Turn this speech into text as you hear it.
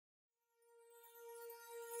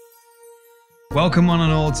Welcome one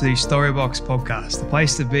and all to the Storybox podcast, the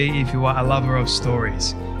place to be if you are a lover of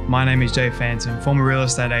stories. My name is Jay Phantom, former real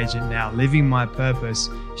estate agent now, living my purpose,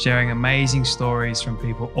 sharing amazing stories from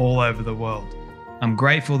people all over the world. I'm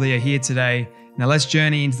grateful that you're here today. Now let's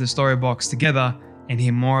journey into the Storybox together and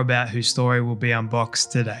hear more about whose story will be unboxed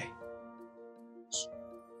today.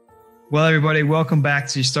 Well, everybody, welcome back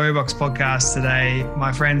to Storybox podcast today.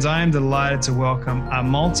 My friends, I am delighted to welcome a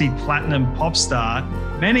multi-platinum pop star.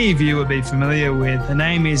 Many of you will be familiar with. Her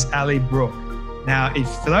name is Brooke. Now,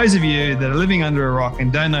 for those of you that are living under a rock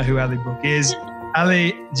and don't know who Brooke is,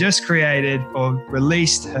 Ali just created or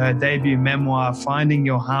released her debut memoir, Finding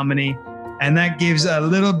Your Harmony. And that gives a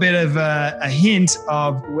little bit of a hint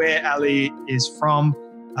of where Ali is from.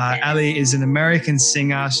 Ali is an American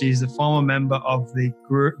singer. She's the former member of the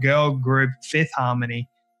girl group Fifth Harmony.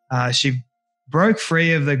 She broke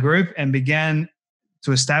free of the group and began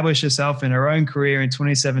to establish herself in her own career in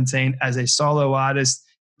 2017 as a solo artist.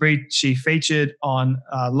 She featured on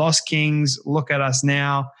Lost Kings, Look at Us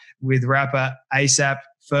Now with rapper ASAP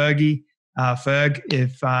Fergie. Ferg,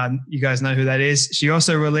 if you guys know who that is. She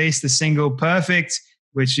also released the single Perfect,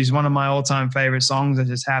 which is one of my all-time favorite songs. I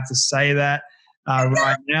just have to say that.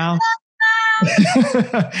 Right now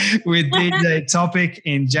with DJ Topic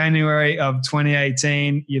in January of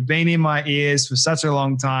 2018. You've been in my ears for such a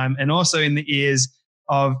long time and also in the ears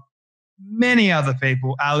of many other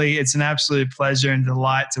people. Ali, it's an absolute pleasure and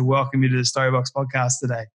delight to welcome you to the Storybox podcast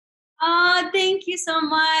today. Oh, thank you so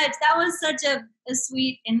much. That was such a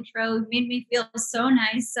sweet intro. It made me feel so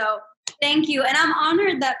nice. So thank you. And I'm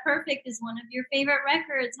honored that Perfect is one of your favorite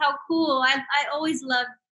records. How cool. I always loved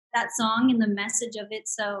that song and the message of it.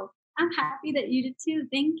 So I'm happy that you did too.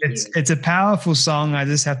 Thank you. It's a powerful song. I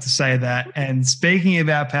just have to say that. And speaking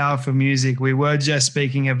about powerful music, we were just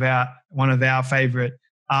speaking about one of our favorite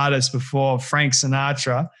artists before, Frank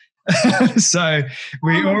Sinatra. So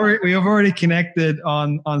we have already connected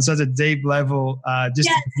on such a deep level just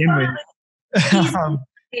to begin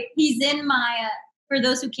with. He's in my, for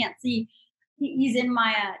those who can't see, he's in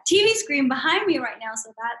my TV screen behind me right now.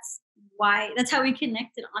 So that's how we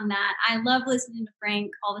connected on that. I love listening to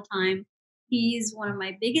Frank all the time. He's one of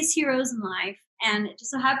my biggest heroes in life. And it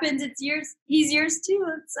just so happens he's yours too.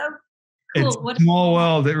 It's so cool. It's a small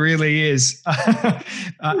world. It really is.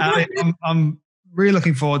 Ali, I'm really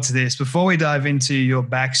looking forward to this. Before we dive into your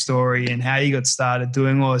backstory and how you got started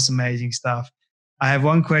doing all this amazing stuff, I have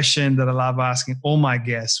one question that I love asking all my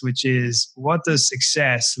guests, which is, what does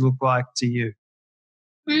success look like to you?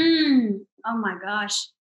 Oh my gosh.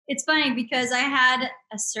 It's funny because I had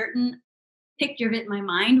a certain picture of it in my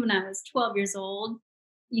mind when I was 12 years old,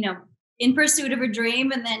 in pursuit of a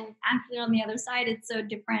dream. And then actually on the other side, it's so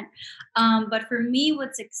different. But for me,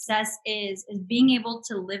 what success is being able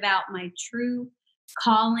to live out my true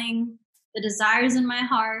calling, the desires in my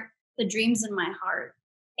heart, the dreams in my heart.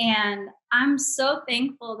 And I'm so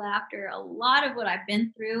thankful that after a lot of what I've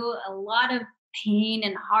been through, a lot of pain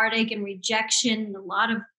and heartache and rejection, a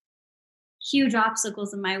lot of huge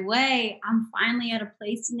obstacles in my way, I'm finally at a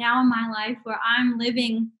place now in my life where I'm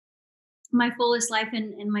living my fullest life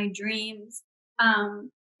in my dreams.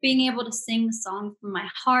 Being able to sing the songs from my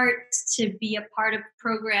heart, to be a part of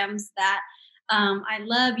programs that I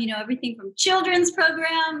love, everything from children's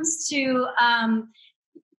programs to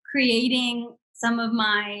creating some of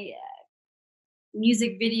my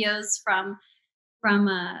music videos from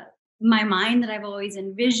my mind that I've always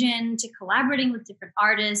envisioned, to collaborating with different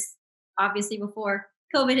artists. Obviously, before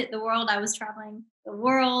COVID hit the world, I was traveling the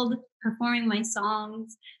world, performing my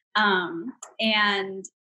songs, and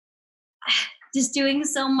just doing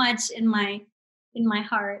so much in my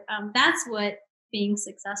heart. That's what being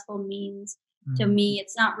successful means to me.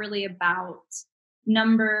 It's not really about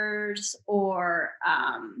numbers or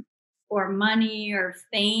money or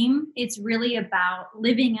fame. It's really about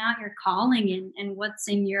living out your calling and what's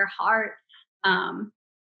in your heart.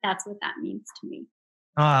 That's what that means to me.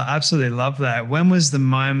 Oh, I absolutely love that. When was the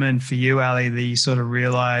moment for you, Ali, that you sort of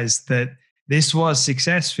realized that this was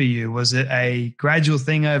success for you? Was it a gradual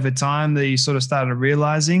thing over time that you sort of started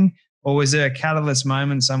realizing, or was there a catalyst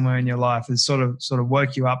moment somewhere in your life that sort of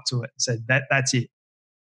woke you up to it and said, that's it?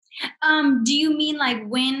 Do you mean like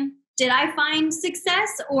when did I find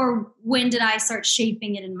success, or when did I start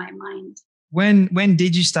shaping it in my mind? When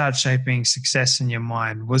did you start shaping success in your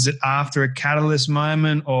mind? Was it after a catalyst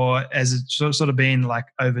moment, or has it sort of been like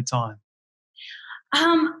over time?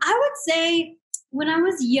 I would say when I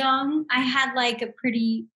was young, I had like a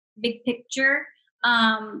pretty big picture.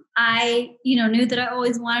 I, knew that I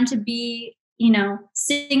always wanted to be,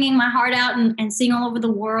 singing my heart out and sing all over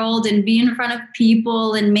the world and be in front of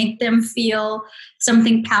people and make them feel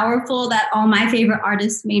something powerful that all my favorite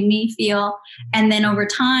artists made me feel. And then over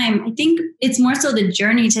time, I think it's more so the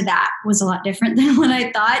journey to that was a lot different than what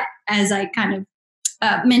I thought, as I kind of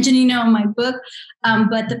mentioned, in my book.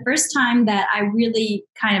 But the first time that I really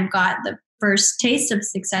kind of got the first taste of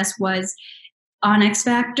success was on X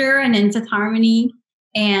Factor and in Fifth Harmony.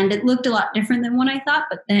 And it looked a lot different than what I thought.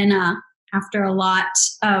 But then after a lot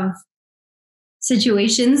of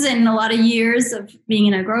situations and a lot of years of being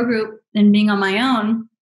in a girl group and being on my own,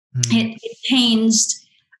 it changed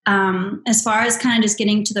as far as kind of just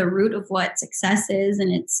getting to the root of what success is.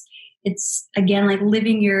 And it's again, like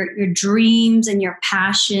living your dreams and your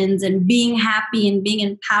passions and being happy and being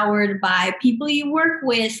empowered by people you work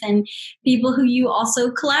with and people who you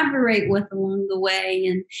also collaborate with along the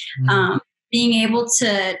way. And being able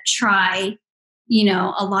to try,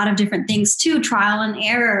 a lot of different things too, trial and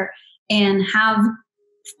error, and have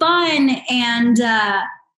fun and,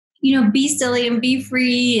 be silly and be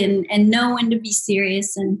free and know when to be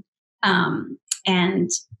serious and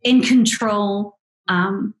in control.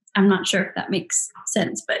 I'm not sure if that makes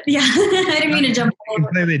sense, but yeah, I didn't mean to jump over. It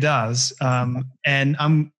completely does. And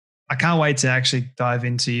I can't wait to actually dive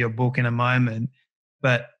into your book in a moment,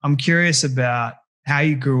 but I'm curious about how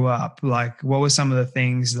you grew up. Like, what were some of the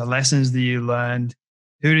things, the lessons that you learned?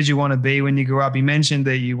 Who did you want to be when you grew up? You mentioned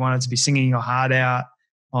that you wanted to be singing your heart out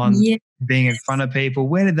on being in front of people.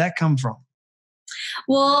 Where did that come from?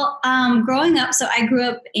 Well, growing up, so I grew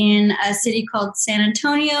up in a city called San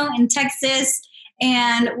Antonio in Texas.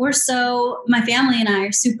 And my family and I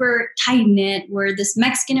are super tight-knit. We're this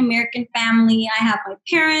Mexican-American family. I have my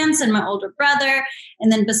parents and my older brother.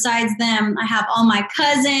 And then besides them, I have all my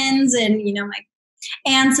cousins and, my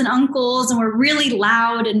aunts and uncles. And we're really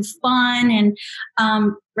loud and fun and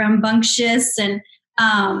rambunctious and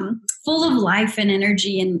full of life and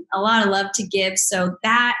energy and a lot of love to give. So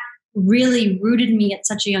that really rooted me at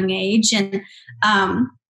such a young age. And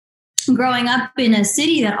growing up in a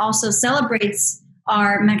city that also celebrates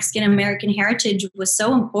our Mexican-American heritage was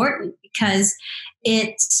so important because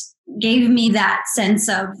it gave me that sense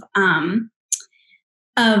of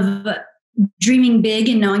dreaming big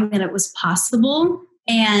and knowing that it was possible.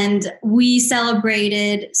 And we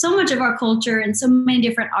celebrated so much of our culture and so many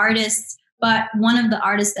different artists. But one of the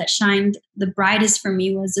artists that shined the brightest for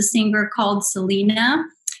me was a singer called Selena.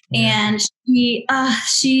 And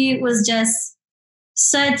she was just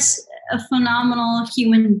such a phenomenal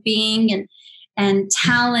human being and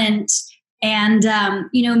talent. And,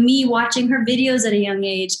 me watching her videos at a young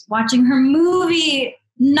age, watching her movie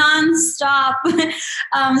nonstop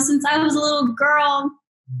since I was a little girl,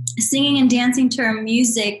 singing and dancing to her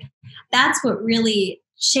music. That's what really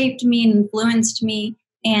shaped me and influenced me.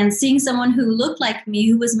 And seeing someone who looked like me,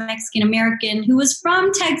 who was Mexican-American, who was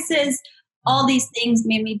from Texas, all these things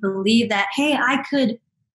made me believe that, hey,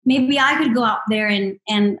 maybe I could go out there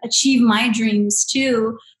and achieve my dreams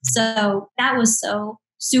too. So that was so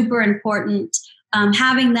super important.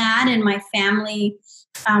 Having that in my family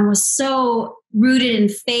was so rooted in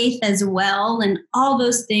faith as well. And all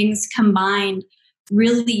those things combined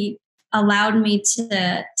really allowed me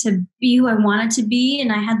to be who I wanted to be.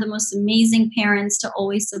 And I had the most amazing parents to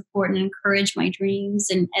always support and encourage my dreams.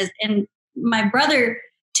 And my brother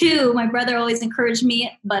too, my brother always encouraged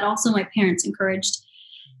me, but also my parents encouraged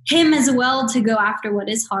him as well to go after what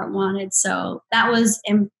his heart wanted. So that was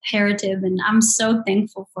imperative. And I'm so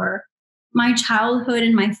thankful for my childhood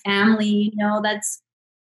and my family. That's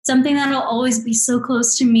something that'll always be so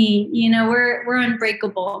close to me. We're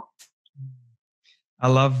unbreakable. I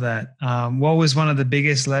love that. What was one of the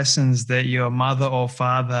biggest lessons that your mother or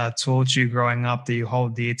father taught you growing up that you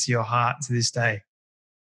hold dear to your heart to this day?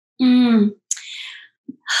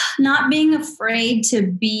 Not being afraid to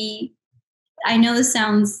be, I know this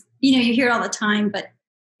sounds, you hear it all the time, but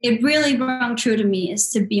it really rung true to me, is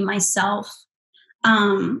to be myself.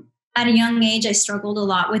 At a young age, I struggled a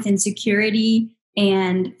lot with insecurity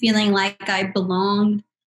and feeling like I belonged.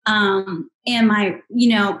 I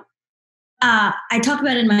talk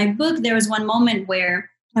about it in my book. There was one moment where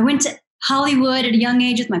I went to Hollywood at a young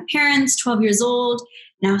age with my parents, 12 years old,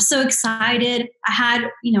 and I was so excited. I had,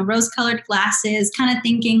 rose-colored glasses, kind of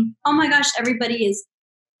thinking, oh my gosh, everybody is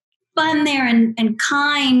fun there and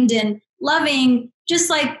kind and loving, just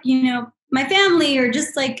like, my family or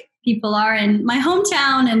just like people are in my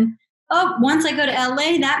hometown. And once I go to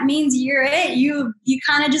LA, that means you're it. You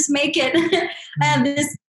kind of just make it.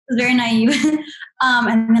 This was very naive.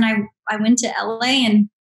 And then I went to LA and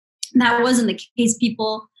that wasn't the case.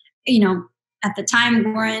 People, at the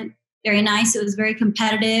time weren't very nice. It was very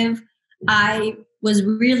competitive. I was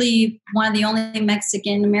really one of the only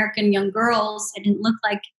Mexican American young girls. I didn't look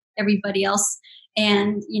like everybody else.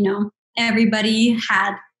 And, everybody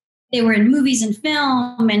they were in movies and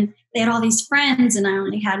film, and they had all these friends, and I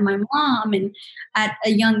only had my mom. And at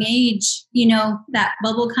a young age, that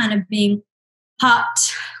bubble kind of being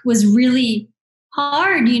popped was really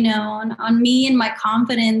hard, on me and my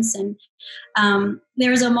confidence. And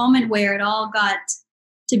there was a moment where it all got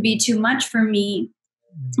to be too much for me,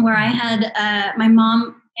 where I had my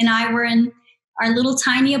mom and I were in our little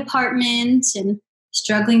tiny apartment and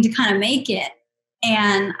struggling to kind of make it.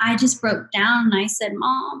 And I just broke down and I said,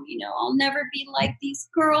 Mom, I'll never be like these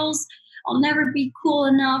girls. I'll never be cool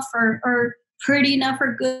enough or pretty enough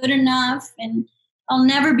or good enough. And I'll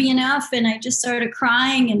never be enough. And I just started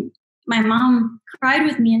crying, and my mom cried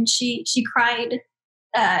with me, and she cried.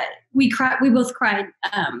 We both cried.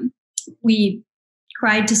 We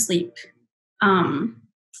cried to sleep.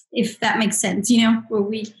 If that makes sense, where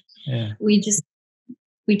we just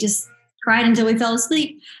cried until we fell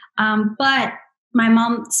asleep. But my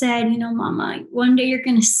mom said, Mama, one day you're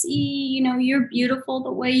going to see, you're beautiful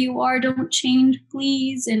the way you are. Don't change,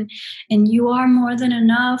 please. And you are more than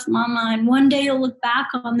enough, Mama. And one day you'll look back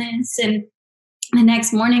on this. And the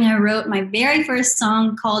next morning I wrote my very first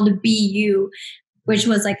song called Be You, which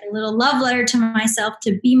was like a little love letter to myself,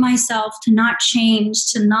 to be myself, to not change,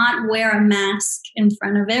 to not wear a mask in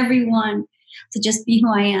front of everyone, to just be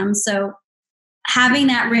who I am. So having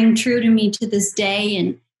that ring true to me to this day,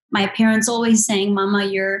 and my parents always saying, Mama,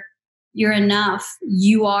 you're enough.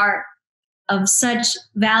 You are of such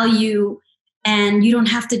value, and you don't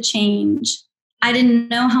have to change. I didn't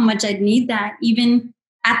know how much I'd need that, even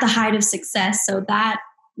at the height of success. So that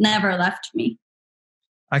never left me.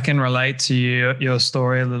 I can relate to your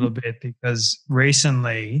story a little bit, because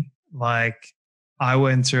recently, I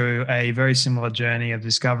went through a very similar journey of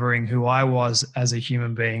discovering who I was as a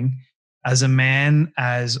human being, as a man,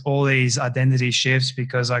 as all these identity shifts,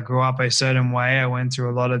 because I grew up a certain way. I went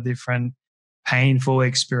through a lot of different painful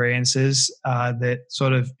experiences that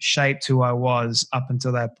sort of shaped who I was up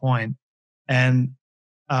until that point. And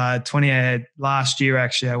last year,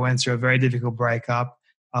 actually, I went through a very difficult breakup.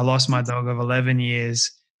 I lost my dog of 11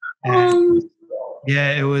 years. And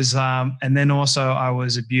yeah, it was, and then also I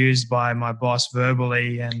was abused by my boss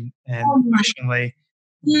verbally and emotionally.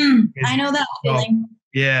 I know that feeling.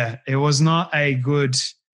 Yeah, it was not a good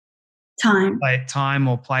time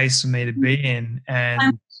or place for me to be in. And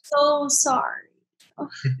I'm so sorry.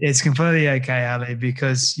 It's completely okay, Ali,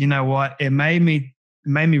 because you know what? It made me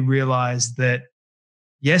realize that,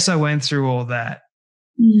 yes, I went through all that,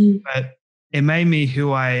 but it made me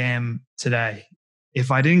who I am today. If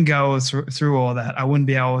I didn't go through all that, I wouldn't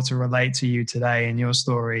be able to relate to you today and your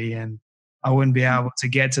story, and I wouldn't be able to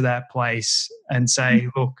get to that place and say,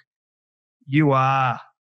 look, you are,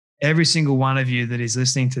 every single one of you that is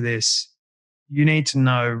listening to this, you need to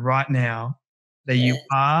know right now that you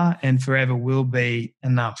are and forever will be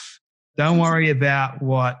enough. Don't worry about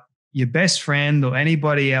what your best friend or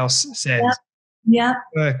anybody else says. Yep.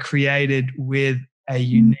 You are created with a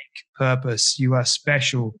unique purpose. You are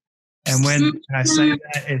special. And when I say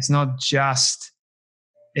that, it's not just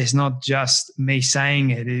me saying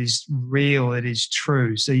it. It is real. It is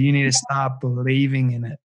true. So you need to start believing in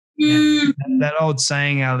it. That old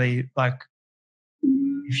saying, Ali,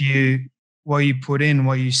 what you put in,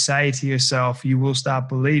 what you say to yourself, you will start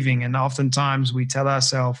believing. And oftentimes we tell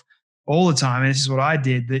ourselves all the time, and this is what I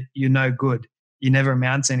did, that you're no good. You never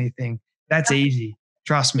amount to anything. That's easy.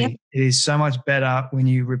 Trust me. It is so much better when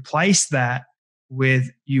you replace that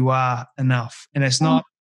with you are enough. And it's not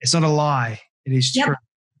a lie. It is true.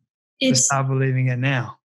 So start believing it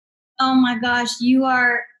now. Oh my gosh, you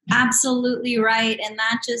are absolutely right. And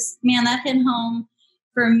that that hit home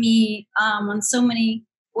for me on so many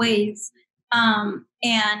ways. And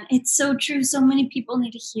it's so true. So many people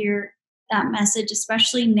need to hear that message,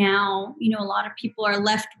 especially now. A lot of people are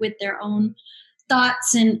left with their own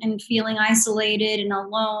thoughts and feeling isolated and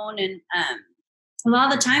alone. And a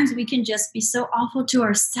lot of the times we can just be so awful to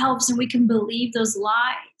ourselves, and we can believe those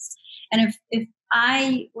lies. And if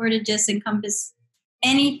I were to just encompass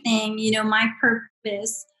anything, my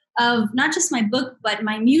purpose of not just my book, but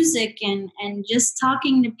my music and just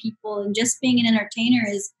talking to people and just being an entertainer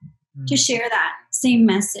is to share that same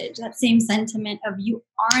message, that same sentiment of you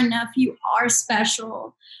are enough, you are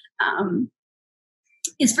special,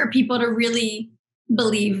 is for people to really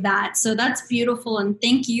believe that. So that's beautiful. And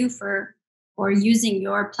thank you for using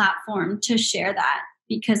your platform to share that,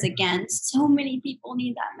 because again, so many people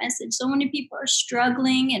need that message. So many people are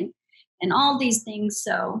struggling and all these things.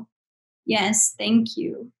 So yes, thank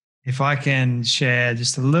you. if I can share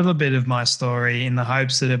just a little bit of my story in the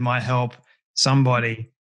hopes that it might help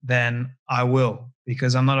somebody, then I will,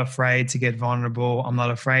 because I'm not afraid to get vulnerable. I'm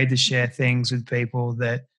not afraid to share things with people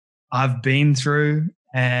that I've been through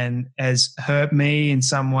and has hurt me in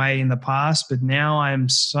some way in the past. But now I'm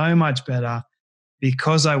so much better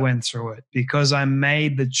because I went through it, because I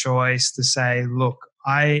made the choice to say, look,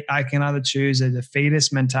 I can either choose a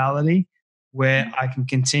defeatist mentality where I can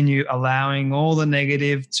continue allowing all the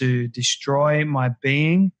negative to destroy my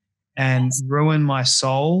being and Yes. ruin my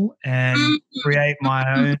soul and create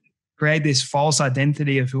my own, create this false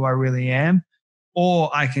identity of who I really am. Or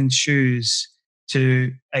I can choose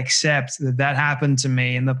to accept that that happened to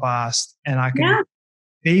me in the past and I can Yeah.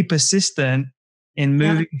 be persistent in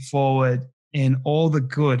Yeah. moving forward in all the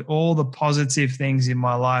good, all the positive things in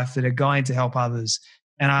my life that are going to help others.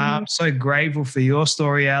 And I'm so grateful for your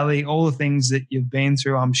story, Ali. All the things that you've been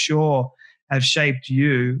through, I'm sure, have shaped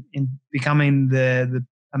you in becoming the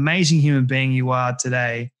amazing human being you are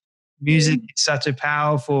today. Music is such a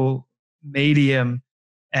powerful medium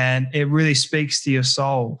and it really speaks to your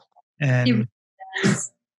soul. It And really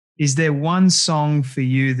does. is there one song for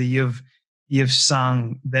you that you've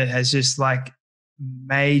sung that has just like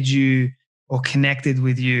made you or connected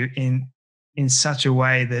with you in such a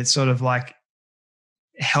way that sort of like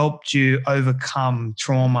helped you overcome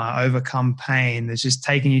trauma, overcome pain, that's just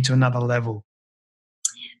taken you to another level?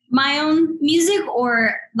 My own music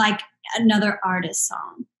or like another artist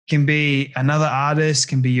song? Can be another artist,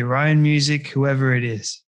 can be your own music, whoever it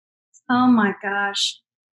is. Oh my gosh.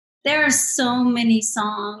 There are so many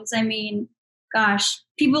songs. I mean, gosh,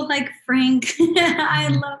 people like Frank. I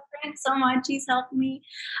love Frank so much. He's helped me.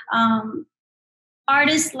 Um,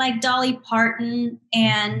 Artists like Dolly Parton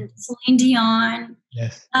and Celine Dion.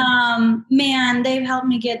 Yes. Man, they've helped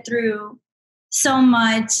me get through so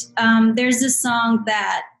much. There's this song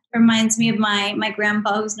that reminds me of my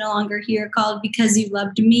grandpa who's no longer here called Because You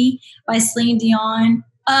Loved Me by Celine Dion.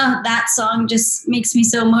 That song just makes me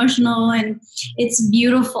so emotional and it's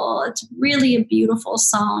beautiful. It's really a beautiful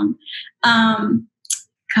song.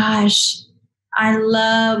 Gosh, I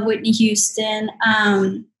love Whitney Houston.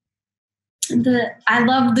 I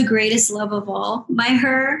love The Greatest Love of All by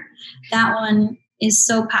her. That one is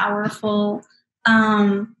so powerful.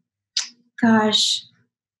 Gosh,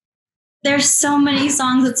 there's so many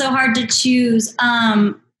songs. It's so hard to choose.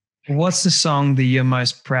 What's the song that you're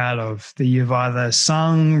most proud of that you've either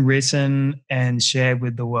sung, written, and shared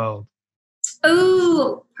with the world?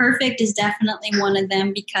 Oh, Perfect is definitely one of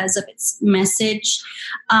them because of its message.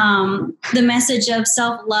 The message of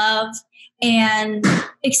self-love and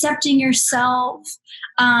accepting yourself.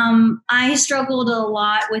 I struggled a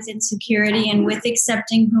lot with insecurity and with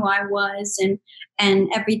accepting who I was and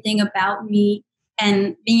everything about me,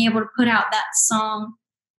 and being able to put out that song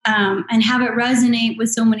and have it resonate with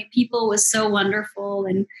so many people was so wonderful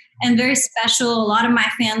and very special. A lot of my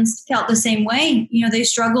fans felt the same way. You know, they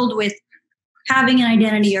struggled with having an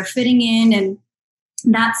identity or fitting in, and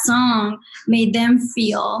that song made them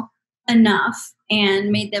feel enough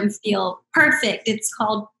and made them feel perfect. It's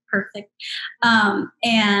called Perfect.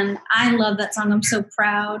 And I love that song. I'm so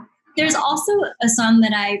proud. There's also a song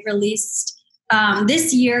that I released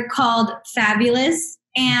this year called Fabulous,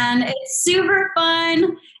 and it's super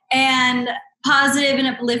fun and positive and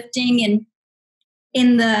uplifting. And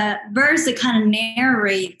in the verse, it kind of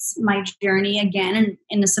narrates my journey again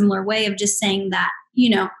in a similar way of just saying that, you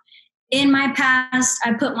know, in my past,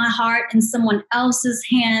 I put my heart in someone else's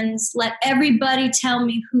hands, let everybody tell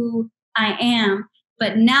me who I am.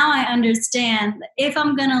 But now I understand that if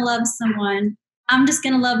I'm going to love someone, I'm just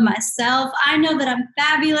going to love myself. I know that I'm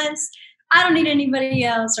fabulous. I don't need anybody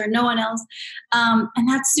else or no one else. And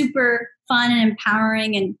that's super fun and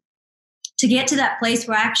empowering. And to get to that place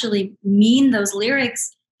where I actually mean those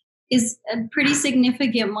lyrics is a pretty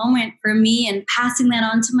significant moment for me, and passing that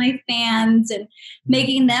on to my fans and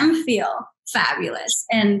making them feel fabulous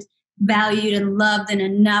and valued and loved and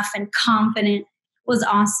enough and confident was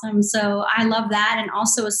awesome. So I love that. And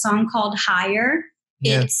also a song called Higher.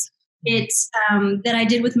 Yes. It's that I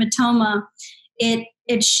did with Matoma.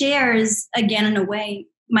 It shares, again, in a way,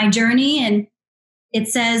 my journey, and it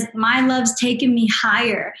says, my love's taken me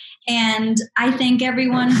higher. And I thank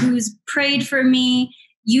everyone who's prayed for me.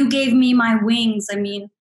 You gave me my wings. I mean,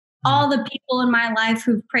 all the people in my life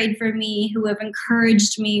who've prayed for me, who have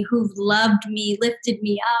encouraged me, who've loved me, lifted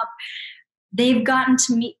me up, they've gotten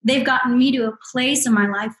me to a place in my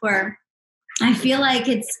life where I feel like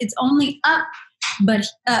it's only up, but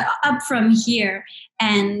up from here,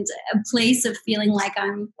 and a place of feeling like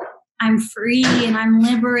I'm free and I'm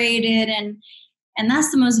liberated, and And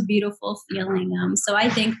that's the most beautiful feeling. So I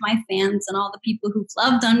thank my fans and all the people who've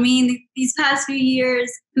loved on me these past few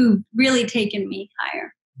years, who've really taken me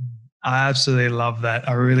higher. I absolutely love that.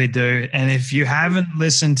 I really do. And if you haven't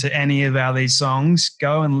listened to any of Ali's songs,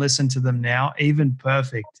 go and listen to them now. Even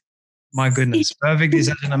Perfect. My goodness. Perfect is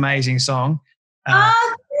such an amazing song.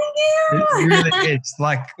 Oh, thank you. It really is.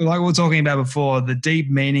 Like we were talking about before, the deep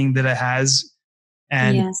meaning that it has.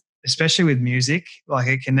 And yes. especially with music, like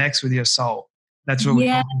it connects with your soul. That's what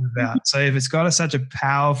we're talking about. So if it's got such a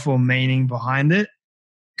powerful meaning behind it,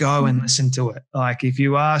 go and listen to it. Like if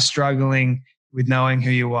you are struggling with knowing who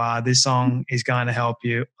you are, this song is going to help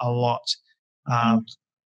you a lot.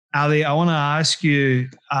 Ali, I want to ask you,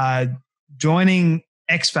 joining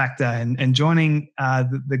X Factor and joining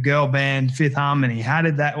the girl band Fifth Harmony,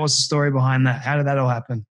 what's the story behind that? How did that all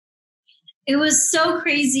happen? It was so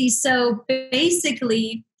crazy. So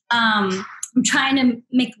basically, I'm trying to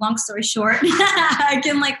make a long story short. I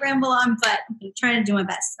can ramble on, but I'm trying to do my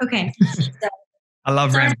best. Okay. So, I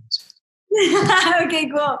love rambles. Okay,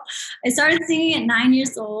 cool. I started singing at 9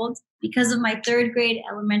 years old because of my third grade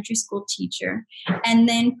elementary school teacher. And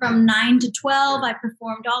then from 9 to 12, I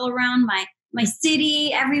performed all around my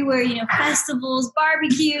city, everywhere, festivals,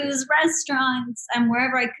 barbecues, restaurants, and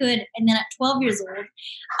wherever I could. And then at 12 years old,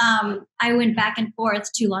 I went back and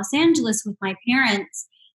forth to Los Angeles with my parents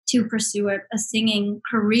to pursue a singing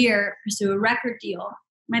career, pursue a record deal.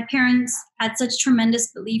 My parents had such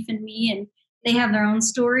tremendous belief in me, and they have their own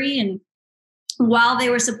story. And while they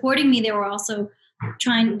were supporting me, they were also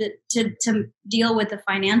trying to deal with the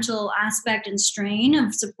financial aspect and strain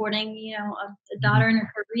of supporting, a daughter in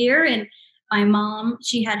her career. And my mom,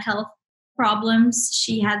 she had health problems.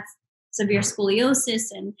 She had severe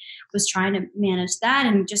scoliosis and was trying to manage that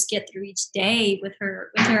and just get through each day with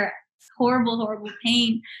her horrible, horrible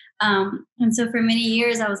pain. And so for many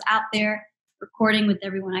years, I was out there recording with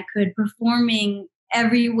everyone I could, performing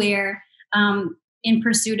everywhere, in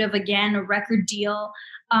pursuit of, again, a record deal.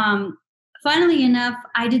 Funnily enough,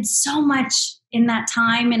 I did so much in that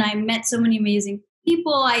time, and I met so many amazing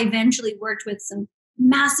people. I eventually worked with some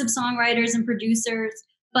massive songwriters and producers,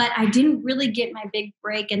 but I didn't really get my big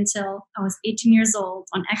break until I was 18 years old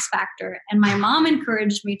on X Factor. And my mom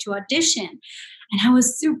encouraged me to audition. And I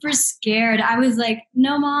was super scared. I was like,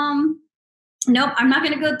 no, Mom, nope, I'm not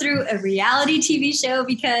going to go through a reality TV show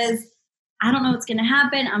because I don't know what's going to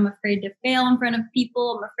happen. I'm afraid to fail in front of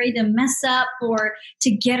people. I'm afraid to mess up or to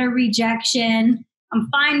get a rejection. I'm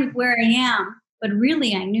fine with where I am. But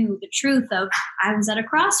really, I knew the truth of I was at a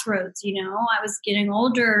crossroads. I was getting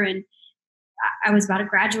older and I was about to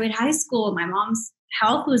graduate high school. My mom's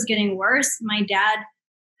health was getting worse. My dad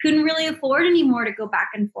couldn't really afford anymore to go back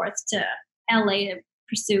and forth to LA to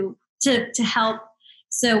pursue, to help.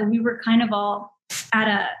 So we were kind of all at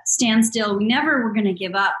a standstill. We never were going to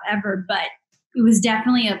give up ever, but it was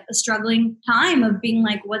definitely a struggling time of being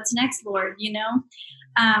like, what's next, Lord,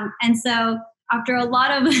 And so after a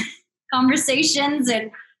lot of conversations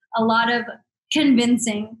and a lot of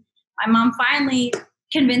convincing, my mom finally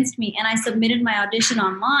convinced me and I submitted my audition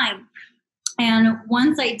online. And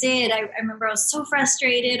once I did, I remember I was so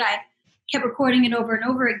frustrated. I kept recording it over and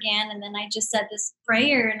over again. And then I just said this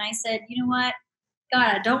prayer and I said, you know what,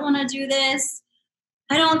 God, I don't want to do this.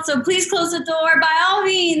 I don't, so please close the door by all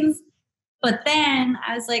means. But then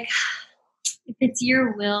I was like, if it's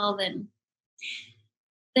your will, then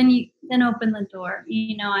open the door.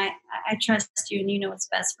 I trust you and you know what's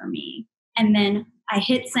best for me. And then I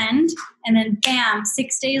hit send and then bam,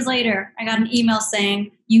 6 days later, I got an email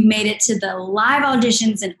saying you made it to the live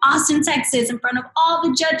auditions in Austin, Texas in front of all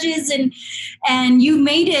the judges and you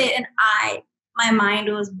made it. And my mind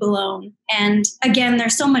was blown. And again,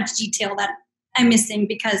 there's so much detail that I'm missing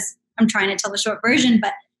because I'm trying to tell the short version,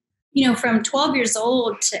 but from 12 years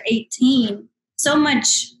old to 18, so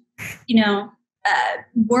much,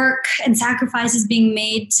 work and sacrifices being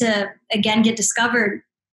made to again get discovered.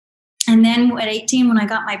 And then at 18, when I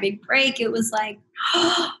got my big break, it was like,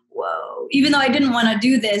 whoa, even though I didn't want to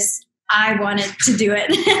do this, I wanted to do it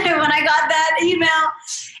when I got that email.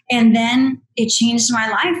 And then it changed my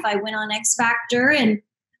life. I went on X Factor and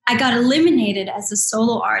I got eliminated as a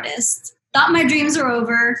solo artist. Thought my dreams were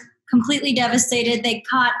over, completely devastated. They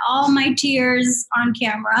caught all my tears on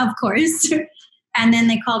camera, of course. And then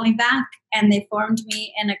they called me back and they formed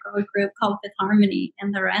me in a girl group called Fifth Harmony.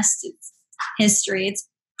 And the rest is history. It's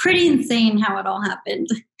pretty insane how it all happened.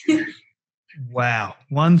 Wow.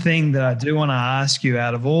 One thing that I do want to ask you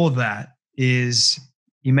out of all of that is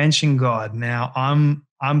you mentioned God. Now, I'm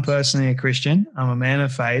personally a Christian. I'm a man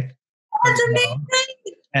of faith. That's amazing.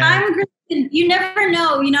 I'm a Christian you never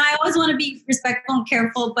know. I always want to be respectful and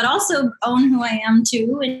careful, but also own who I am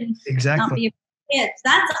too, and not be a bitch.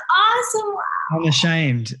 That's awesome. Wow.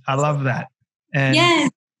 Unashamed. I love that. And yes.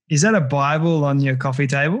 Is that a Bible on your coffee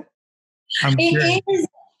table? It is.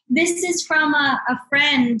 This is from a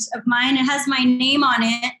friend of mine. It has my name on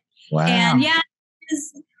it. Wow. And yeah,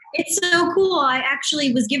 it's so cool. I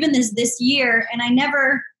actually was given this year, and I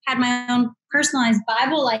never had my own personalized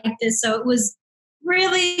Bible like this. So it was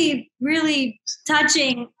really, really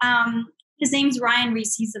touching. His name's Ryan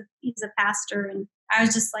Reese. He's a pastor, and I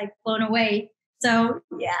was just like blown away. So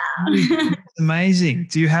yeah. It's amazing.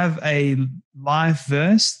 Do you have a life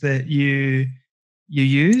verse that you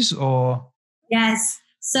use, or? Yes.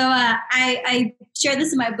 So I share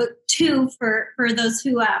this in my book too for those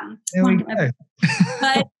who there we go.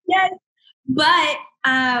 But yes, but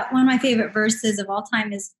one of my favorite verses of all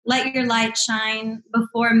time is "Let your light shine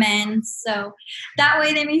before men, so that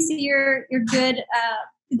way they may see your good,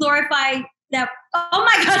 glorify that." Oh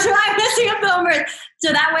my gosh, I'm messing up the verse.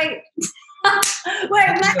 So that way. Wait,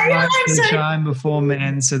 let your light shine before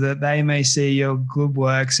men, so that they may see your good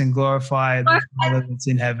works and glorify the Father that's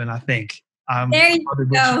in heaven. I think. There you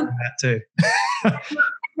go. That too.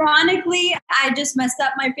 Ironically, I just messed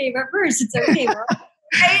up my favorite verse. It's okay,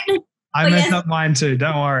 right? I messed up mine too.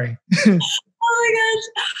 Don't worry. Oh my gosh!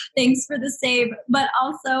 Thanks for the save. But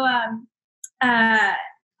also,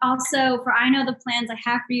 for I know the plans I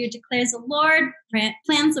have for you, declares the Lord.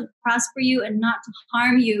 Plans to prosper you and not to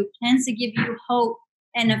harm you. Plans to give you hope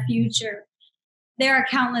and a future. There are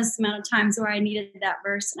countless amount of times where I needed that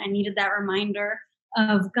verse and I needed that reminder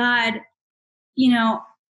of God.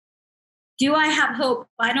 Do I have hope?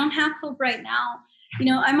 I don't have hope right now.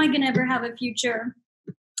 Am I going to ever have a future?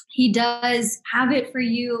 He does have it for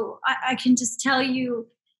you. I can just tell you,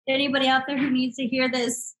 anybody out there who needs to hear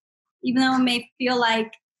this, even though it may feel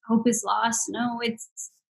like hope is lost, no,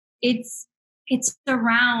 it's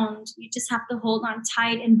around. You just have to hold on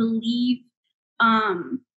tight and believe.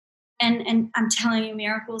 And I'm telling you,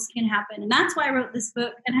 miracles can happen. And that's why I wrote this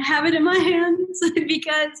book, and I have it in my hands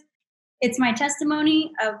because it's my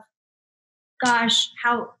testimony of, gosh,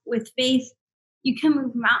 how with faith you can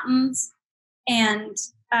move mountains, and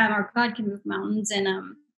or God can move mountains,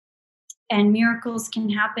 and miracles can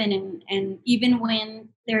happen. And even when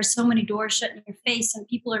there are so many doors shut in your face, and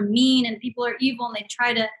people are mean and people are evil, and they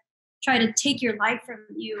try to take your life from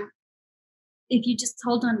you, if you just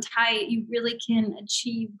hold on tight, you really can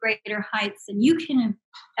achieve greater heights than you can have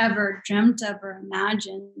ever dreamt of or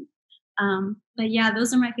imagined. But yeah,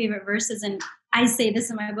 those are my favorite verses. And I say this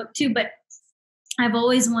in my book too, but I've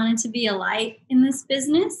always wanted to be a light in this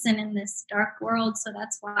business and in this dark world. So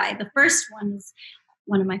that's why the first one is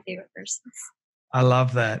one of my favorite verses. I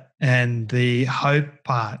love that. And the hope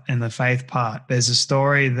part and the faith part, there's a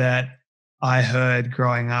story that I heard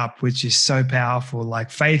growing up, which is so powerful. Like,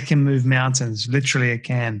 faith can move mountains. Literally it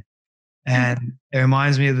can. And it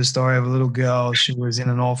reminds me of the story of a little girl. She was in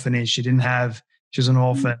an orphanage. She was an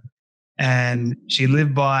orphan. And she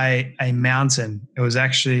lived by a mountain. It was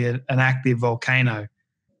actually an active volcano.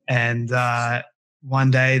 And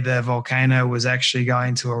one day the volcano was actually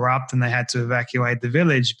going to erupt and they had to evacuate the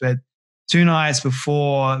village. But 2 nights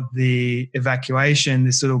before the evacuation,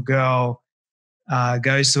 this little girl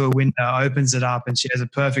goes to a window, opens it up, and she has a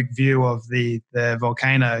perfect view of the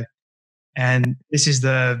volcano. And this is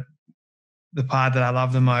the part that I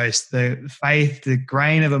love the most. The faith, the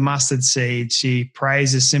grain of a mustard seed. She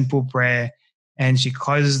prays a simple prayer and she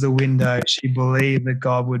closes the window. She believed that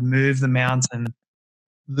God would move the mountain,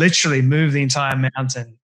 literally move the entire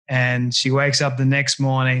mountain. And she wakes up the next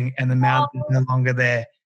morning and the mountain is no longer there.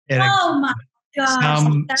 Oh my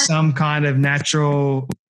gosh. Some kind of natural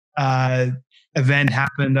event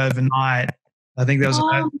happened overnight. I think there was an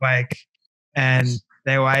earthquake and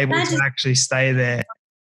they were able to actually stay there.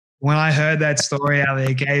 When I heard that story,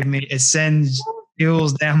 Ali, it sends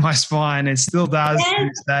chills down my spine. It still does to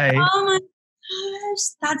this day. Oh my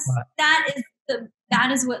gosh,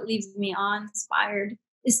 that is what leaves me awe-inspired.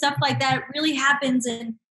 Is stuff like that really happens,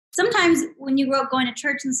 and sometimes when you grow up going to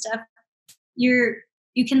church and stuff, you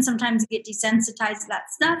can sometimes get desensitized to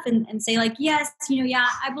that stuff and say like, yes, yeah,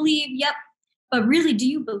 I believe, yep, but really, do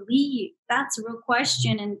you believe? That's a real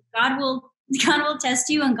question, and God will test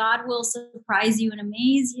you, and God will surprise you and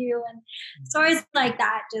amaze you. And stories like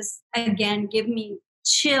that just, again, give me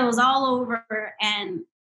chills all over. And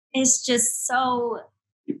it's just so,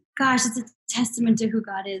 gosh, it's a testament to who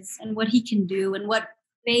God is and what he can do and what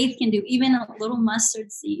faith can do. Even a little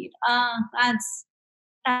mustard seed.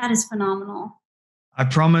 That is phenomenal. I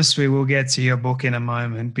promise we will get to your book in a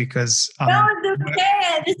moment because No,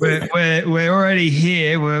 it's okay. we're already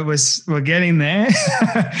here. We're getting there.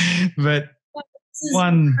 But This is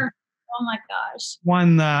one perfect. Oh my gosh.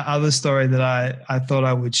 one other story that I thought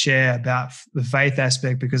I would share about the faith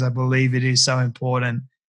aspect, because I believe it is so important,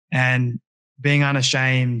 and being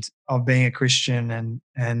unashamed of being a Christian,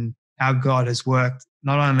 and how God has worked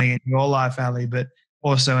not only in your life, Ali, but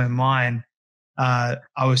also in mine. I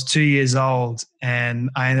was 2 years old and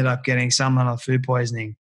I ended up getting salmonella food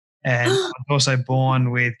poisoning. And I was also born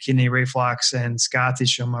with kidney reflux and scar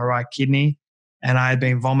tissue on my right kidney. And I had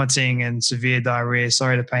been vomiting and severe diarrhea.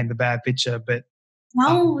 Sorry to paint the bad picture, but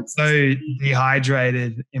I No, was it's so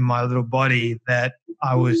dehydrated in my little body that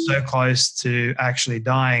I was so close to actually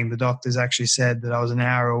dying. The doctors actually said that I was an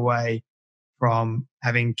hour away from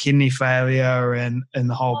having kidney failure and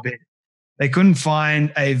the whole bit. They couldn't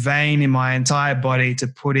find a vein in my entire body to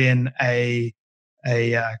put in a,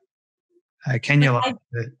 uh, a cannula,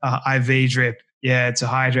 IV drip, to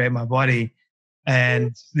hydrate my body.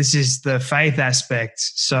 And this is the faith aspect.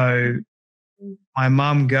 So my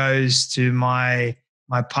mum goes to my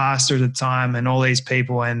pastor at the time and all these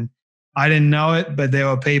people, and I didn't know it, but there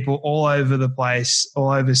were people all over the place, all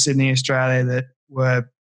over Sydney, Australia, that were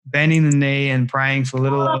bending the knee and praying for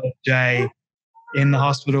little old Jay in the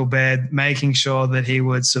hospital bed, making sure that he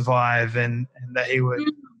would survive and that he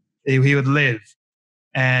would live.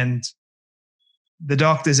 And the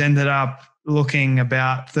doctors ended up looking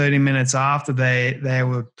about 30 minutes after they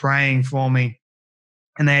were praying for me,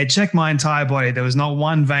 and they had checked my entire body. There was not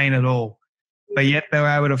one vein at all, but yet they were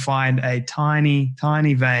able to find a tiny,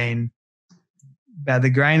 tiny vein about the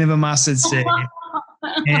grain of a mustard seed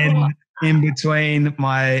in between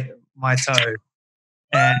my toe.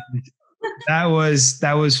 And that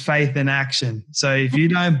was faith in action. So if you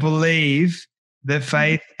don't believe that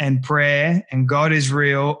faith and prayer and God is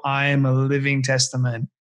real, I am a living testament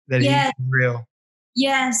that He is real.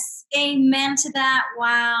 Yes, amen to that.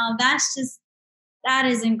 Wow, that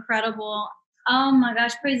is incredible. Oh my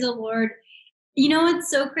gosh, praise the Lord. You know,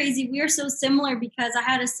 it's so crazy. We are so similar because I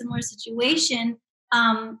had a similar situation.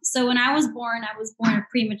 So when I was born a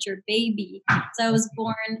premature baby. So I was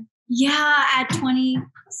born, at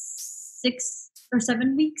 26 or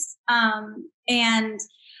 7 weeks. And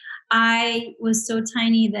I was so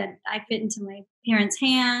tiny that I fit into my parents'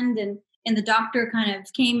 hand, and the doctor kind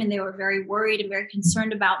of came and they were very worried and very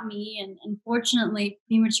concerned about me. And unfortunately,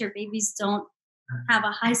 premature babies don't have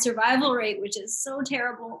a high survival rate, which is so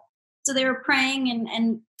terrible. So they were praying,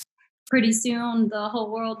 and pretty soon the whole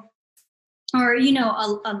world, or a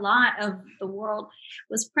lot of the world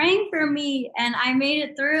was praying for me, and I made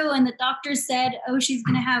it through. And the doctor said, "Oh, she's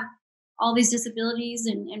going to have all these disabilities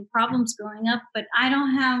and problems growing up, but I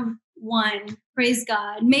don't have one. Praise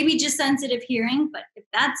God. Maybe just sensitive hearing, but if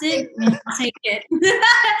that's it, I'll take it."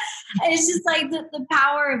 It's just like the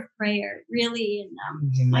power of prayer, really. And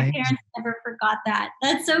my parents never forgot that.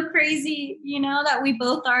 That's so crazy, that we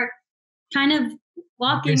both are kind of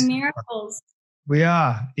walking miracles. We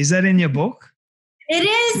are. Is that in your book? It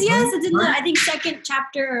is, yes. It's in the, I think, second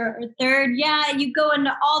chapter or third. Yeah, you go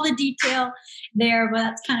into all the detail there, but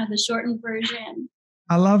that's kind of the shortened version.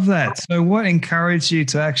 I love that. So what encouraged you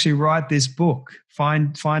to actually write this book,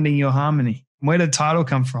 Finding Your Harmony? Where did the title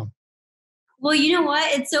come from? Well, you know what?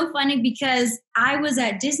 It's so funny because I was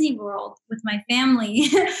at Disney World with my family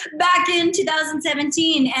back in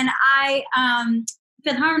 2017, and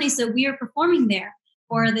Fifth Harmony, so we were performing there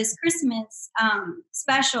for this Christmas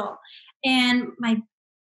special. And my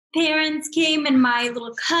parents came and my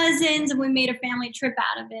little cousins, and we made a family trip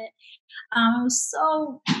out of it. It was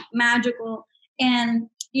so magical. And,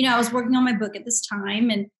 I was working on my book at this time,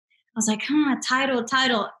 and I was like, title.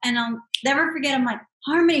 And I'll never forget, I'm like,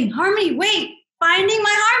 Harmony, wait, finding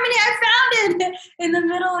my harmony. I found it in the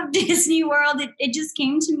middle of Disney World. It just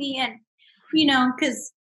came to me. And,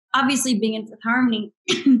 because obviously being in Fifth Harmony,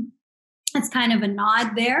 it's kind of a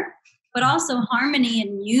nod there, but also harmony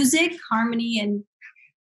in music, harmony in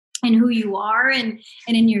who you are and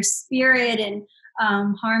in your spirit, and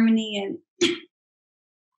harmony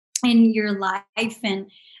in your life, and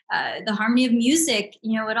the harmony of music.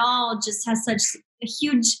 It all just has such a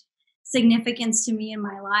huge significance to me in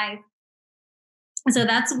my life. So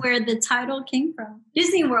that's where the title came from,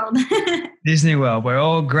 Disney World. Disney World, where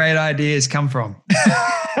all great ideas come from.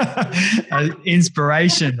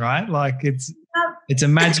 Inspiration, right? Like it's a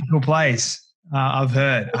magical place. I've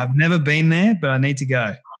heard. I've never been there, but I need to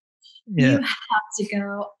go. Yeah. You have to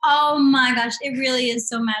go. Oh my gosh, it really is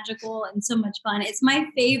so magical and so much fun. It's my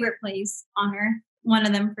favorite place on earth. One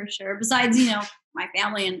of them for sure. Besides, my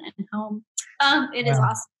family and home. It is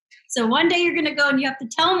awesome. So one day you're going to go and you have to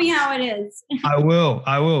tell me how it is. I will.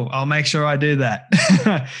 I'll make sure I do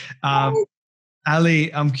that.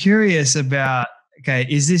 Ali, I'm curious about, okay,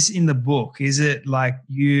 is this in the book? Is it like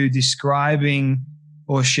you describing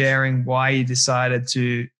or sharing why you decided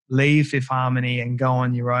to leave Fifth Harmony and go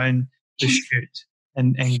on your own pursuit?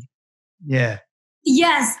 And yeah.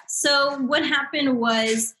 Yes. So what happened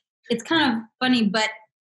was, it's kind of funny, but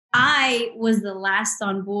I was the last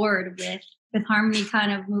on board with Harmony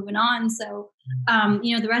kind of moving on. So,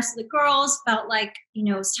 the rest of the girls felt like,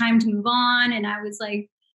 it was time to move on. And I was like,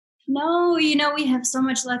 no, we have so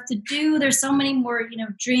much left to do. There's so many more,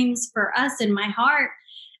 dreams for us in my heart.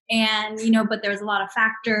 And, but there was a lot of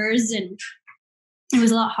factors, and it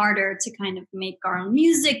was a lot harder to kind of make our own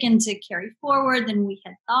music and to carry forward than we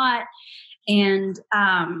had thought. And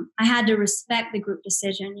I had to respect the group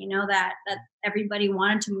decision, that everybody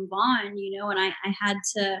wanted to move on, and I had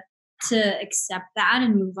to accept that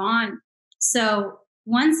and move on. So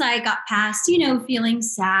once I got past, feeling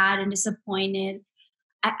sad and disappointed,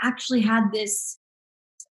 I actually had this,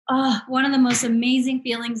 one of the most amazing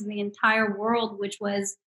feelings in the entire world, which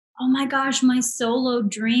was, oh my gosh, my solo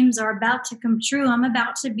dreams are about to come true. I'm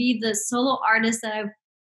about to be the solo artist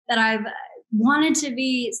that I've wanted to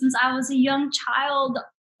be since I was a young child,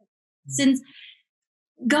 since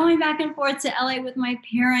going back and forth to LA with my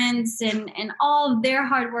parents and all of their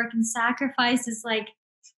hard work and sacrifices. Like,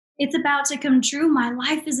 it's about to come true. My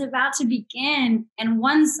life is about to begin. And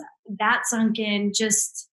once that sunk in,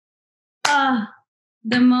 just the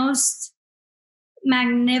most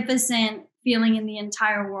magnificent feeling in the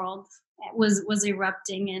entire world was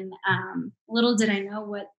erupting. And little did I know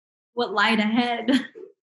what lied ahead.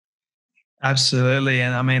 Absolutely.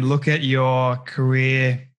 And I mean, look at your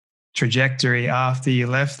career trajectory after you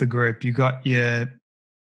left the group. You got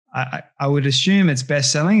I would assume it's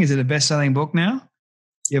best-selling. Is it a best-selling book now?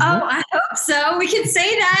 I hope so. We can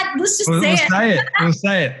say that. Let's just say it. We'll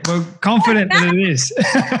say it. We're confident that it is.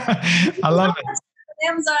 I love it.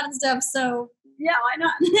 Amazon and stuff. So yeah, why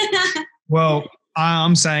not? Well,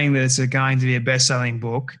 I'm saying that it's going to be a best-selling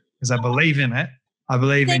book because I believe in it. I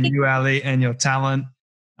believe in you, Ali, and your talent.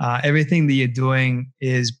 Everything that you're doing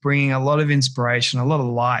is bringing a lot of inspiration, a lot of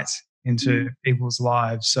light into people's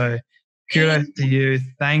lives. So kudos to you.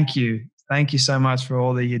 Thank you. Thank you so much for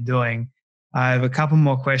all that you're doing. I have a couple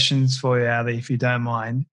more questions for you, Ali, if you don't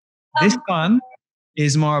mind. This one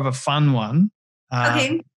is more of a fun one.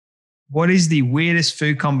 Okay. What is the weirdest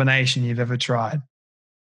food combination you've ever tried?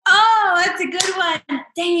 Oh, that's a good one.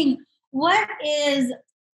 Dang. What is,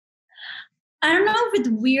 I don't know if it's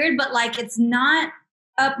weird, but like it's not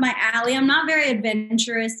up my alley. I'm not very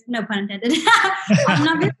adventurous. No pun intended. I'm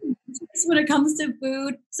not very adventurous when it comes to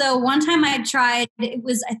food. So one time I tried, it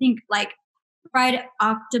was, I think, like fried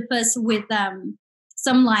octopus with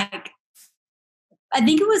some like, I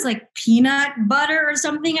think it was like peanut butter or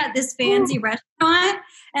something at this fancy restaurant.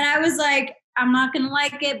 And I was like, I'm not going to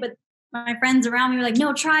like it. But my friends around me were like,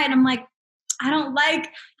 no, try it. I'm like, I don't like,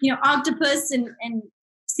 octopus and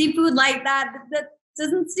seafood like that. That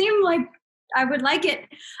doesn't seem like I would like it.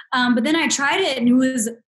 But then I tried it and it was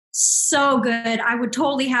so good. I would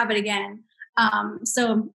totally have it again.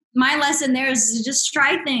 So my lesson there is to just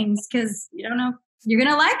try things because you don't know if you're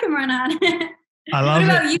going to like them or not. I love it.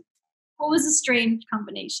 What about you? What was a strange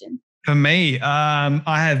combination? For me, I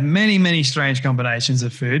have many, many strange combinations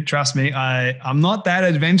of food. Trust me, I'm not that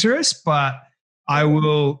adventurous, but I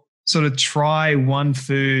will sort of try one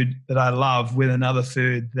food that I love with another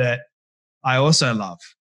food that I also love.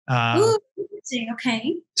 Ooh, interesting.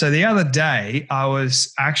 Okay. So the other day, I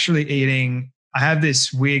was actually eating. I have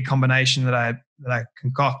this weird combination that I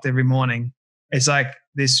concoct every morning. It's like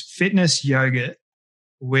this fitness yogurt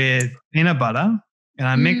with peanut butter, and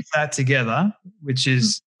I mix that together, which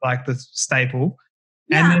is like the staple.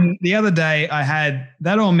 Yeah. And then the other day, I had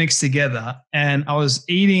that all mixed together, and I was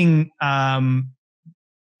eating like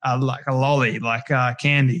a lolly, like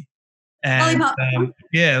candy, and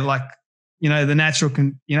yeah, like. The natural,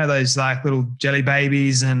 those like little jelly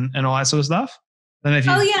babies and all that sort of stuff. I don't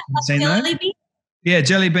know if you've seen jelly beans? Yeah,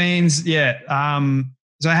 jelly beans. Yeah.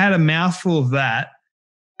 So I had a mouthful of that.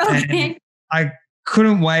 Okay. And I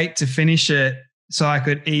couldn't wait to finish it so I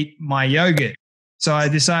could eat my yogurt. So I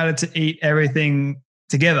decided to eat everything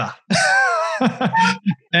together.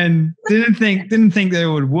 And didn't think that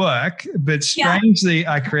it would work, but strangely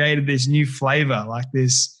I created this new flavor, like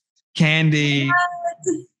this candy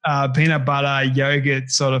peanut butter yogurt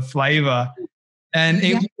sort of flavor, and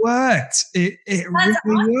it worked. It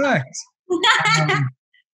really worked. I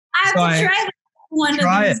have to try one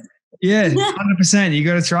of these. Yeah, 100%. You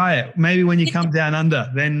got to try it. Maybe when you come down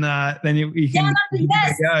under, then you can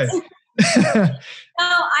Yes. go.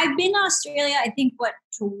 No, I've been to Australia, I think,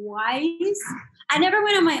 twice? I never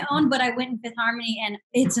went on my own, but I went in Fifth Harmony, and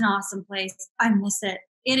it's an awesome place. I miss it.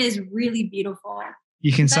 It is really beautiful.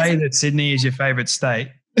 You can say that Sydney is your favorite state.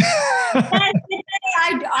 I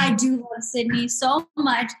do love Sydney so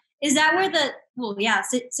much. Is that where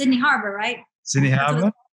Sydney Harbour, right? Sydney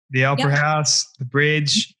Harbour, the Opera House, the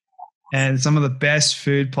bridge, and some of the best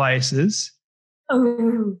food places.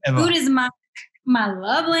 Oh, food is my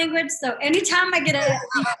love language. So anytime I get a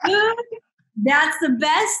food, that's the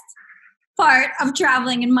best part of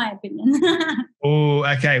traveling, in my opinion. Oh,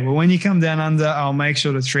 okay. Well, when you come down under, I'll make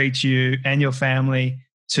sure to treat you and your family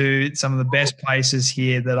to some of the best places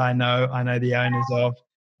here that I know the owners of,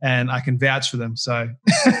 and I can vouch for them. So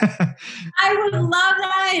I would love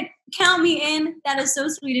that. Count me in. That is so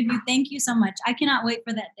sweet of you. Thank you so much. I cannot wait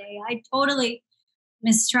for that day. I totally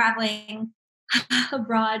miss traveling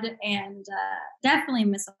abroad, and definitely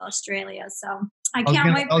miss Australia. So I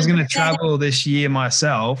can't wait. I was going to travel this year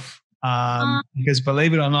myself, because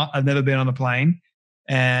believe it or not, I've never been on a plane,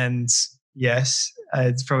 and yes,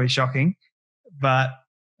 it's probably shocking, but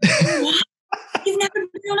you've never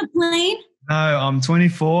been on a plane? No, I'm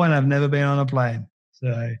 24 and I've never been on a plane. So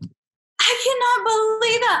I cannot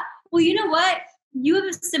believe that. Well, you know what? You have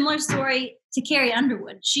a similar story to Carrie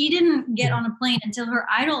Underwood. She didn't get on a plane until her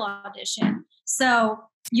Idol audition. So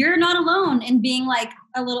you're not alone in being like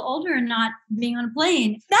a little older and not being on a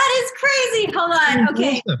plane. That is crazy. Hold on.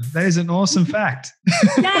 Okay. Awesome. That is an awesome fact.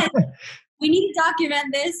 Yes. We need to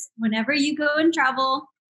document this. Whenever you go and travel,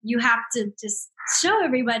 you have to just show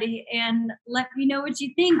everybody and let me know what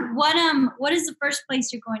you think. What is the first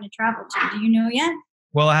place you're going to travel to? Do you know yet?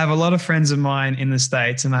 Well, I have a lot of friends of mine in the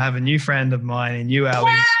States, and I have a new friend of mine in ULE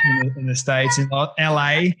in the States, in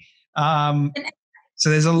LA. So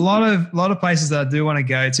there's a lot of places that I do want to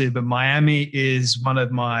go to, but Miami is one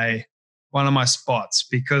of my spots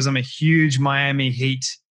because I'm a huge Miami Heat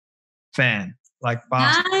fan. Like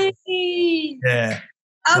basketball. Nice. Yeah.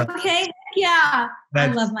 Okay. Yeah. I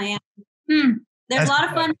love Miami. There's a lot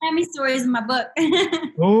of fun Miami stories in my book.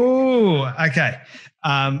 Oh, okay.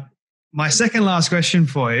 My second last question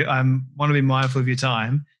for you, I want to be mindful of your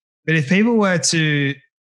time, but if people were to,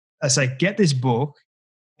 say, get this book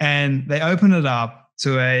and they open it up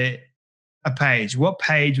to a page, what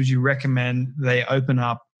page would you recommend they open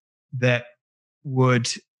up that would,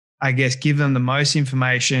 I guess, give them the most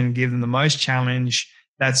information, give them the most challenge,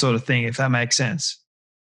 that sort of thing, if that makes sense?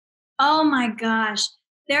 Oh my gosh.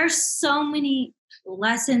 There's so many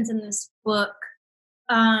lessons in this book.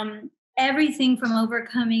 Everything from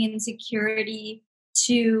overcoming insecurity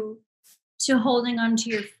to holding on to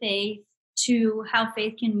your faith, to how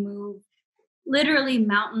faith can move literally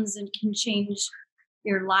mountains and can change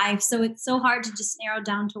your life. So it's so hard to just narrow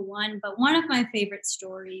down to one. But one of my favorite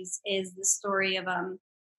stories is the story of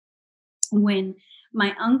when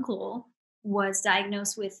my uncle was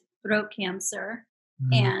diagnosed with throat cancer.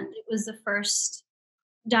 And it was the first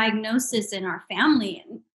diagnosis in our family.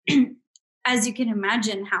 And as you can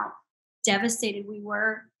imagine how devastated we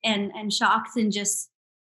were and shocked and just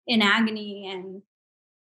in agony, and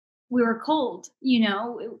we were cold,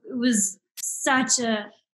 it was such a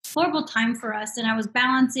horrible time for us. And I was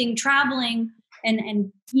balancing traveling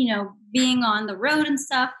and being on the road and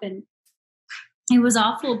stuff. And it was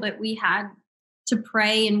awful, but we had to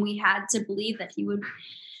pray and we had to believe that he would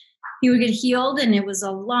get healed. And it was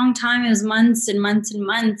a long time. It was months and months and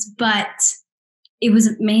months, but it was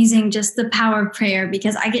amazing, just the power of prayer,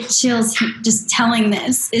 because I get chills just telling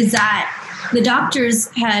this, is that the doctors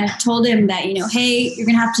had told him that, hey, you're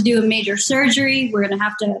going to have to do a major surgery. We're going to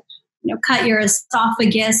have to, cut your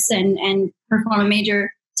esophagus and perform a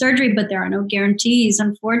major surgery, but there are no guarantees,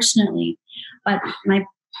 unfortunately. But my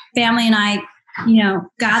family and I,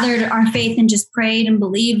 gathered our faith and just prayed and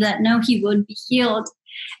believed that, no, he would be healed.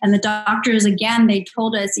 And the doctors, again, they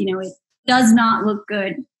told us, it does not look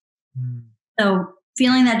good. So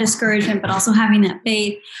feeling that discouragement, but also having that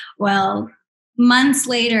faith. Well, months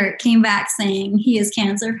later, it came back saying he is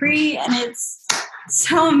cancer-free, and it's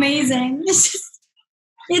so amazing.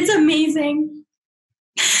 It's amazing.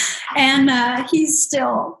 And he's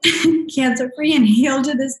still cancer-free and healed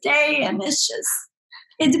to this day. And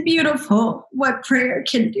it's beautiful what prayer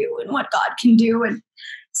can do and what God can do. And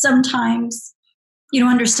sometimes you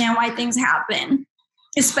don't understand why things happen,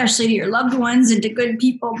 especially to your loved ones and to good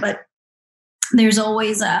people, but there's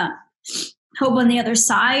always a hope on the other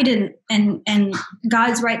side, and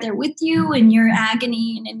God's right there with you in your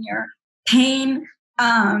agony and in your pain,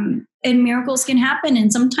 and miracles can happen.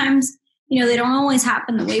 And sometimes they don't always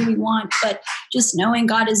happen the way we want, but just knowing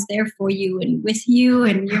God is there for you and with you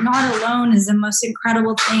and you're not alone is the most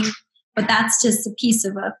incredible thing. But that's just a piece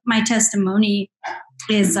of my testimony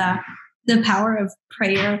is the power of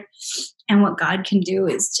prayer, and what God can do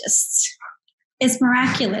is just, it's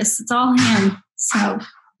miraculous. It's all Him. So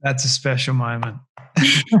that's a special moment.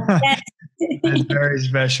 That's very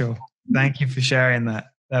special. Thank you for sharing that.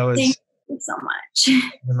 That was Thank you so much.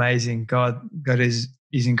 Amazing. God is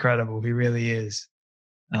incredible. He really is.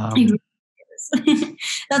 He really is.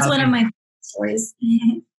 That's one of my favorite stories.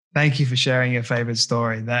 Thank you for sharing your favorite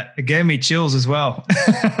story. That it gave me chills as well.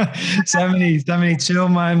 so many chill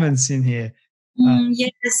moments in here.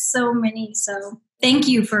 Yes, so many. So thank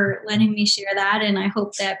you for letting me share that. And I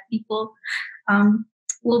hope that people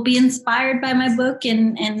will be inspired by my book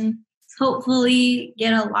and hopefully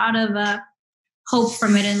get a lot of hope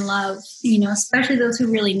from it and love, especially those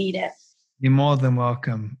who really need it. You're more than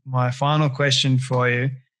welcome. My final question for you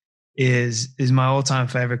is my all-time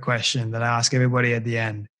favorite question that I ask everybody at the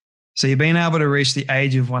end. So you've been able to reach the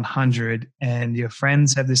age of 100 and your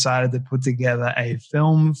friends have decided to put together a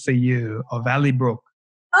film for you of Ali Brooke.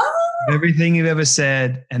 Oh. Everything you've ever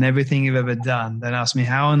said and everything you've ever done. Then ask me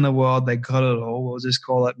how in the world they got it all. We'll just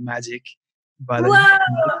call it magic. But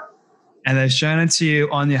and they've shown it to you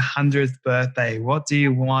on your 100th birthday. What do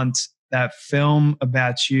you want that film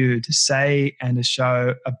about you to say and to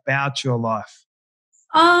show about your life?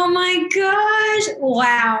 Oh my gosh.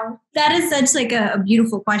 Wow. That is such like a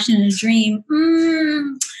beautiful question and a dream.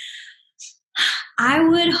 I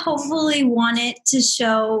would hopefully want it to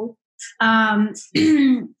show,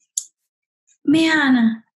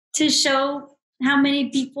 to show how many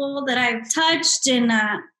people that I've touched and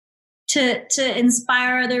to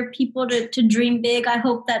inspire other people to dream big. I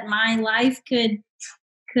hope that my life could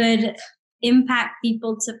impact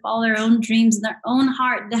people to follow their own dreams in their own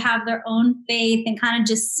heart, to have their own faith, and kind of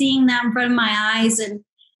just seeing that in front of my eyes and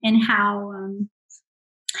how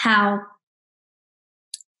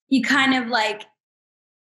you kind of like,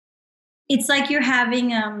 it's like you're having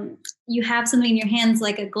you have something in your hands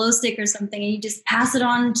like a glow stick or something, and you just pass it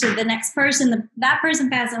on to the next person. That person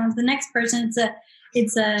passes it on to the next person.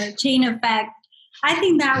 It's a chain effect. I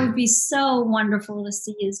think that would be so wonderful to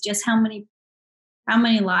see, is just how many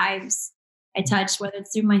lives I touched, whether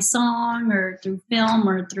it's through my song or through film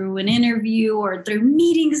or through an interview or through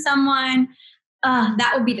meeting someone.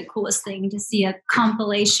 That would be the coolest thing, to see a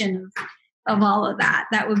compilation of all of that.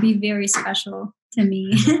 That would be very special to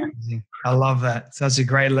me. I love that. Such a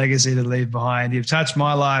great legacy to leave behind. You've touched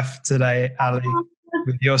my life today, Ali,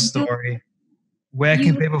 with your story. Where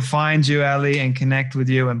can people find you, Ali, and connect with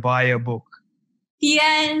you and buy your book?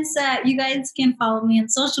 Yes, you guys can follow me on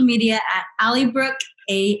social media at Ali Brooke,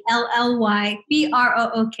 ALLYBROOKE.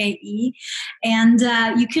 And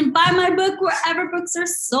you can buy my book wherever books are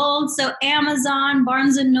sold. So Amazon,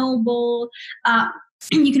 Barnes & Noble.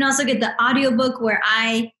 You can also get the audiobook where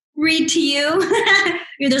I read to you.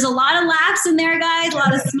 There's a lot of laughs in there, guys. A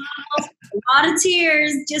lot of smiles, a lot of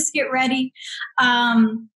tears. Just get ready.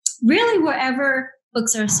 Really, wherever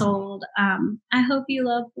books are sold. I hope you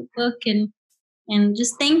love the book, and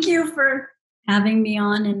just thank you for having me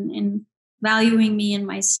on and valuing me and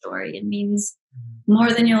my story. It means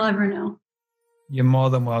more than you'll ever know. You're more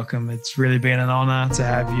than welcome. It's really been an honor to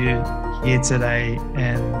have you here today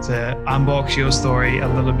and to unbox your story a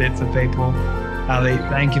little bit for people. Ali,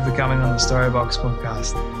 thank you for coming on the Storybox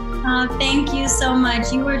podcast. Thank you so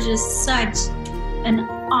much. You are just such an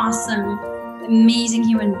awesome, amazing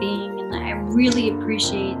human being, and I really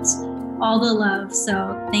appreciate all the love.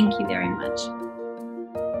 So thank you very much.